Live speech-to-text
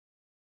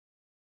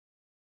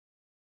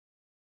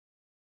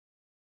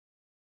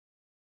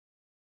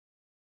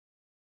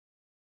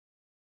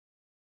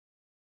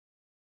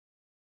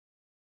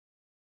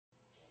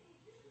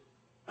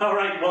All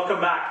right,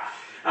 welcome back.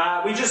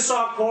 We just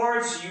saw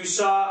chords. You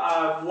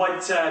saw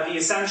what the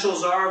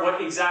essentials are, what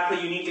exactly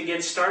you need to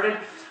get started.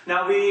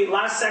 Now,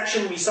 last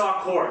section we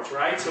saw chords,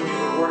 right? So we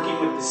were working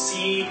with the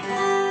C,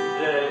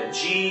 the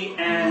G,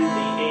 and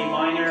the A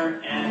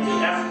minor, and the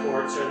F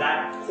chords, or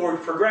that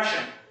chord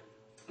progression.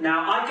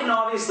 Now, I can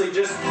obviously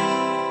just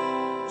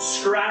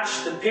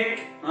scratch the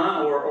pick,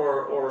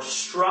 or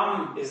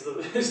strum is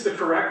the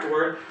correct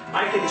word.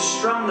 I can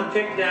strum the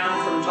pick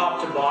down from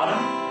top to bottom.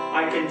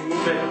 I can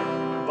move it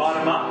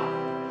bottom up.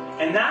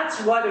 And that's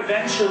what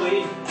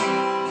eventually,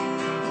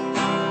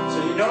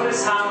 so you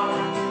notice how,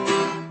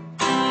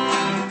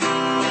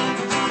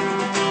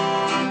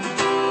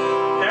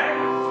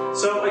 okay?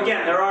 So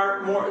again, there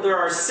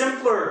are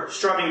simpler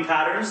strumming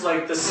patterns,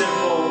 like the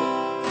simple,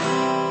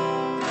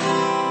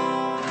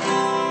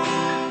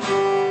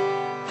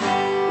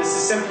 this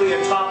is simply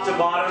a top to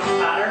bottom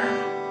pattern.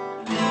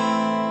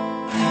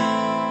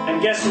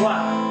 And guess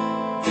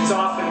what? It's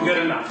often good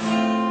enough.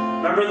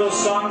 Remember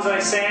those songs I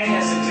sang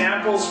as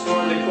examples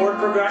for the chord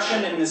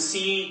progression in the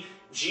C,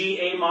 G,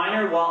 A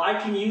minor? Well, I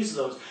can use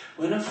those.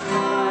 When I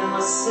find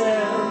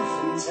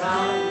myself in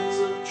times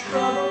of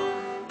trouble,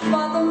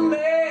 Mother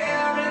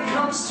Mary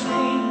comes to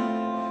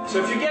me.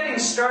 So if you're getting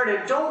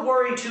started, don't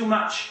worry too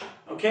much,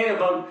 okay,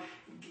 about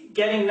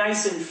getting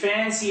nice and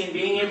fancy and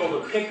being able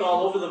to pick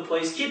all over the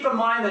place. Keep in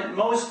mind that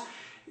most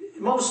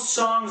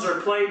songs are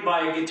played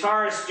by a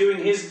guitarist doing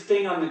his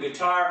thing on the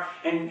guitar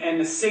and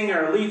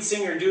a lead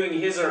singer doing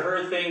his or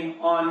her thing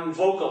on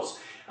vocals.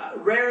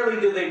 Rarely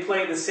do they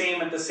play the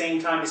same at the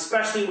same time,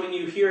 especially when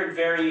you hear it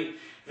very,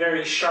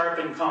 very sharp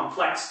and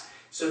complex.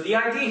 So the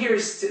idea here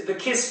is the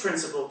KISS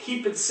principle.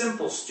 Keep it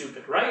simple,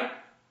 stupid, right?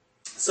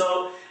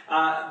 So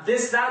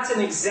that's an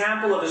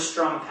example of a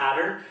strum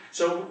pattern.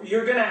 So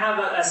you're going to have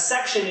a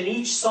section in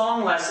each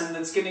song lesson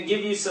that's going to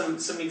give you some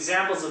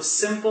examples of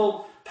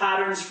simple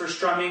patterns for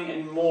strumming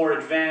and more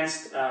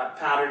advanced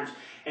patterns,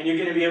 and you're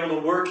going to be able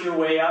to work your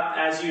way up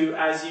as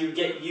you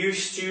get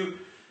used to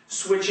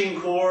switching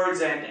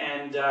chords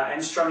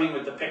and strumming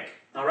with the pick.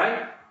 All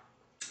right.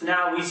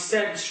 Now we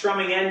said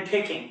strumming and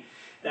picking.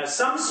 Now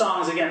some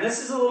songs, again, this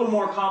is a little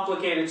more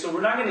complicated, so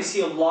we're not going to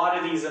see a lot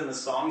of these in the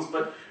songs.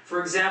 But for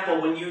example,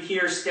 when you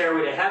hear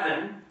 "Stairway to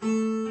Heaven,"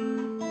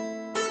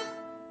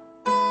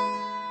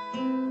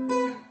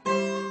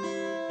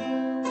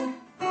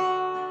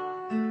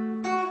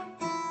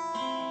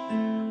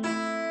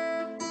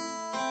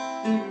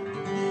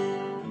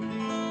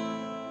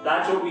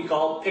 that's what we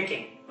call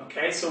picking,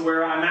 okay? So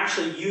where I'm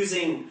actually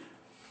using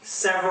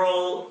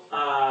several,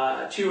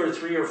 2 or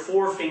 3 or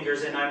 4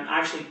 fingers, and I'm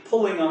actually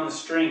pulling on the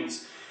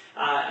strings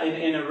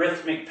in a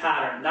rhythmic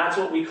pattern. That's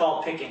what we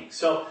call picking.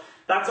 So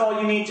that's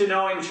all you need to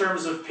know in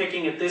terms of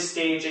picking at this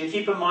stage. And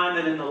keep in mind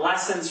that in the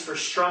lessons for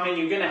strumming,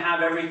 you're going to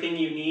have everything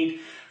you need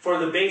for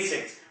the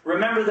basics.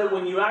 Remember that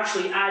when you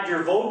actually add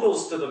your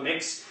vocals to the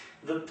mix,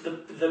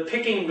 the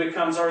picking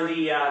becomes, or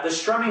the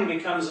strumming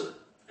becomes,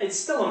 it's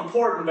still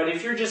important, but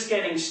if you're just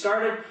getting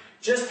started,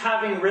 just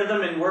having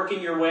rhythm and working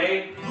your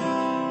way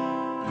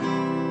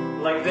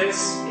like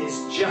this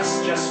is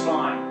just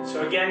fine.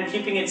 So again,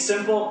 keeping it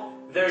simple,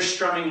 there's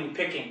strumming and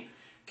picking.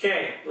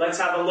 Okay, let's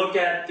have a look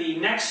at the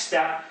next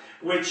step,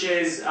 which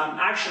is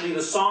actually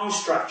the song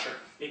structure,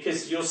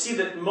 because you'll see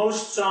that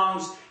most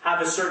songs have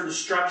a certain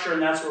structure,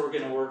 and that's what we're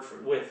going to work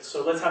with.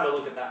 So let's have a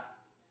look at that.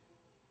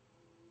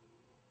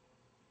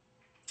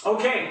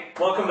 Okay,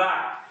 welcome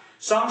back.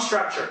 Song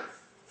structure.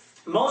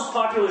 Most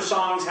popular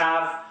songs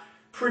have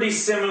pretty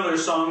similar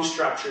song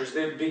structures.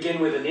 They begin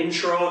with an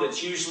intro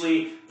that's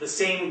usually the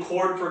same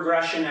chord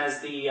progression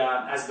as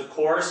the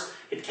chorus.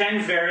 It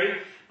can vary,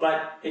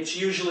 but it's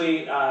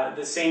usually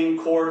the same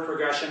chord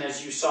progression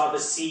as you saw the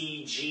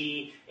C,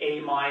 G, A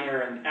minor,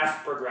 and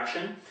F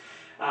progression.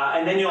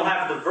 And then you'll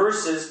have the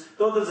verses.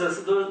 Those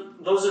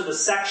are the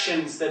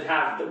sections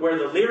where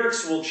the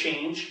lyrics will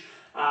change,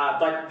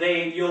 but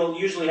you'll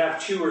usually have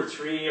 2 or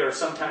 3 or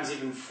sometimes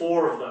even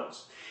 4 of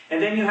those.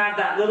 And then you have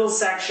that little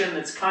section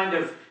that's kind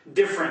of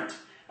different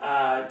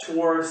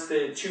towards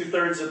the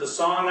 2/3 of the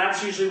song.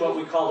 That's usually what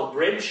we call a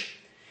bridge.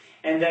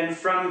 And then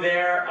from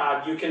there,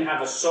 you can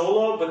have a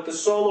solo, but the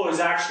solo is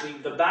actually,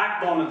 the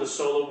backbone of the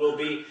solo will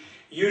be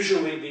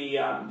usually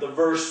the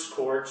verse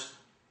chords.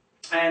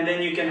 And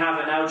then you can have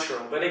an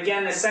outro. But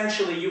again,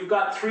 essentially, you've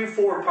got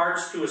 3-4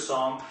 parts to a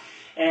song.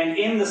 And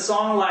in the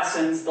song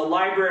lessons, the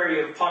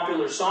library of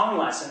popular song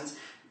lessons,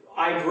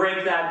 I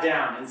break that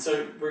down. And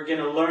so we're going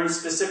to learn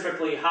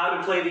specifically how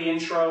to play the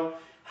intro,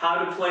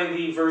 how to play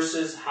the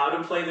verses, how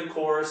to play the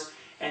chorus.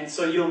 And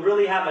so you'll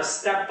really have a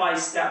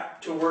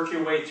step-by-step to work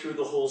your way through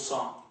the whole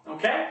song.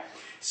 Okay?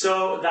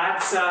 So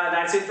that's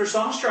it for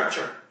song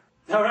structure.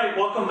 All right,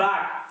 welcome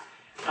back.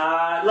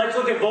 Let's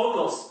look at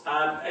vocals.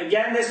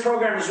 Again, this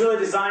program is really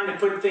designed to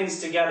put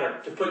things together.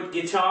 To put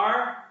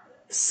guitar,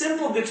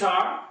 simple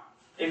guitar.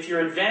 If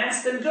you're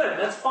advanced, then good,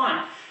 that's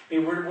fine. I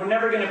mean, we're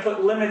never going to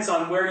put limits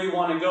on where you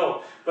want to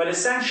go. But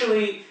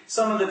essentially,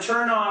 some of the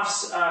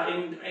turn-offs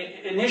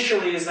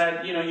initially is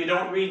that, you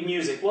don't read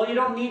music. Well, you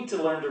don't need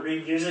to learn to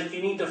read music.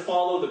 You need to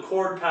follow the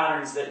chord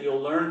patterns that you'll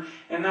learn.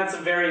 And that's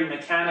a very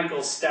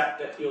mechanical step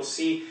that you'll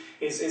see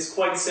is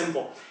quite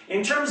simple.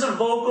 In terms of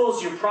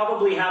vocals, you're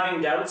probably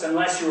having doubts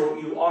unless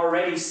you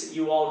already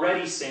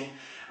sing.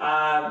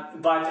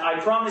 But I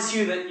promise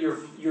you that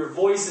your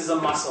voice is a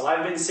muscle.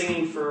 I've been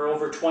singing for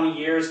over 20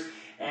 years,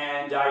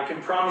 and I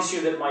can promise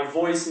you that my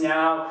voice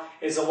now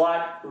is a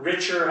lot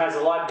richer, has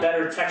a lot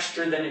better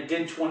texture than it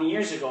did 20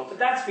 years ago. But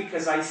that's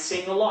because I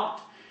sing a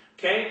lot.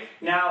 Okay?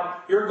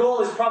 Now, your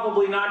goal is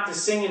probably not to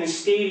sing in a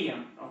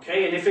stadium.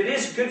 Okay? And if it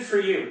is, good for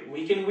you.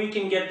 We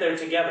can get there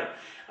together.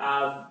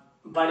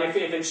 But if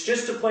it's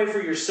just to play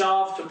for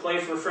yourself, to play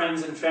for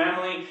friends and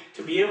family,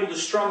 to be able to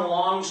strum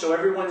along so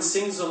everyone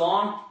sings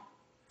along,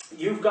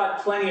 you've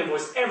got plenty of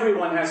voice.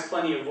 Everyone has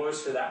plenty of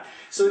voice for that.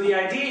 So the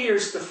idea here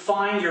is to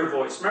find your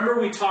voice. Remember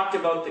we talked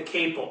about the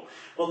capo.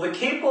 Well, the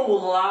capo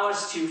will allow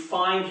us to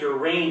find your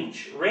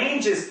range.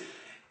 Range is,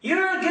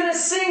 you're going to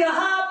sing a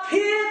high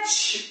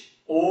pitch,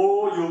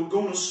 or you're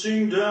going to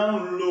sing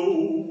down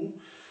low.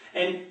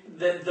 And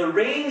the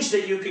range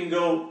that you can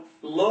go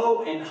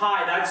low and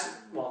high,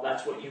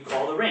 that's what you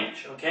call the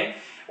range, okay?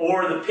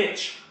 Or the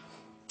pitch.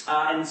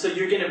 And so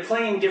you're going to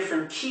play in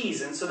different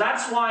keys. And so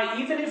that's why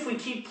even if we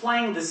keep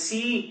playing the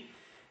C,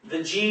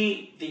 the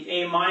G, the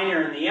A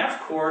minor, and the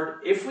F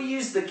chord, if we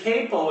use the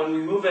capo and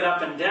we move it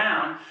up and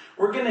down,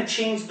 we're going to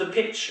change the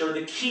pitch or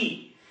the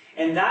key.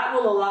 And that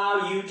will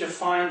allow you to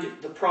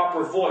find the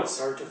proper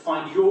voice or to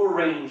find your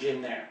range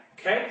in there.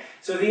 Okay?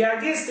 So the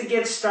idea is to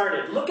get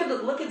started. Look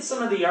at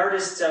some of the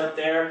artists out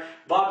there.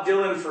 Bob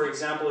Dylan, for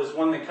example, is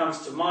one that comes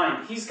to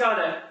mind. He's got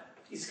a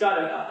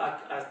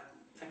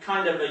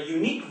kind of a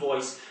unique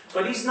voice,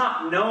 but he's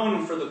not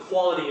known for the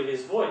quality of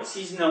his voice.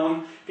 He's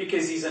known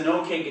because he's an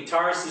okay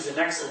guitarist, he's an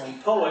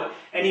excellent poet,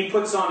 and he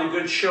puts on a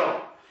good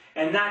show.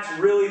 And that's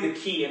really the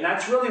key, and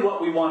that's really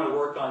what we want to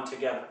work on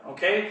together,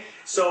 okay?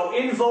 So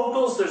in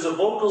vocals, there's a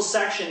vocal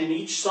section in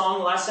each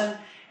song lesson,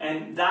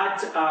 and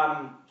that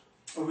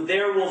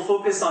there we'll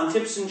focus on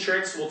tips and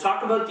tricks. We'll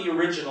talk about the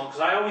original,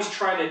 because I always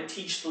try to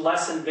teach the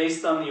lesson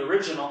based on the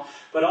original,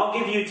 but I'll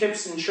give you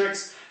tips and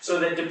tricks so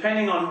that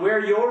depending on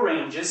where your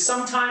range is,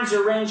 sometimes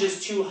your range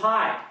is too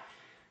high.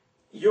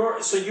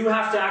 So you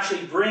have to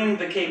actually bring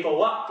the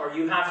capo up, or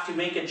you have to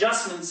make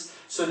adjustments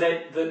so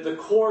that the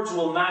chords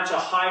will match a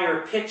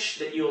higher pitch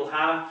that you'll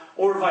have,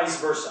 or vice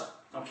versa.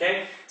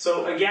 Okay?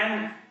 So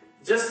again,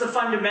 just the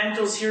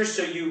fundamentals here,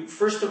 so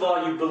first of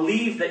all, you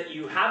believe that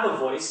you have a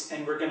voice,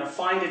 and we're going to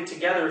find it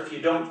together if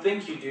you don't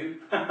think you do,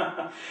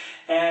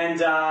 and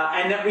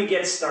that we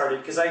get started.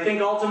 Because I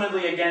think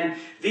ultimately, again,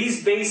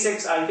 these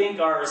basics, I think,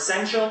 are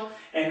essential,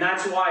 and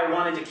that's why I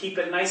wanted to keep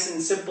it nice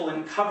and simple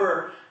and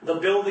cover the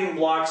building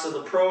blocks of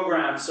the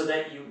program so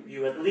that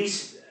you at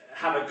least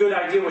have a good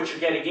idea what you're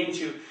getting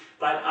into.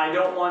 But I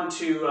don't want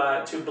to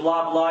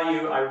blah blah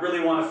you. I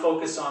really want to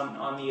focus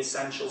on the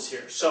essentials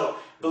here. So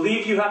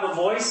believe you have a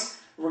voice.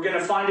 We're going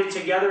to find it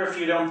together if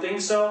you don't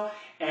think so.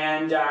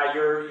 And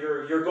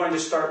you're going to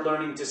start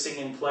learning to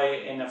sing and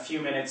play in a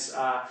few minutes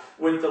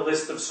with the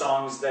list of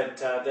songs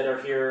that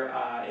are here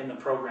in the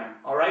program.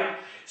 All right.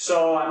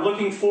 So I'm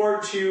looking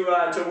forward to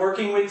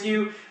working with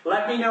you.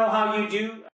 Let me know how you do.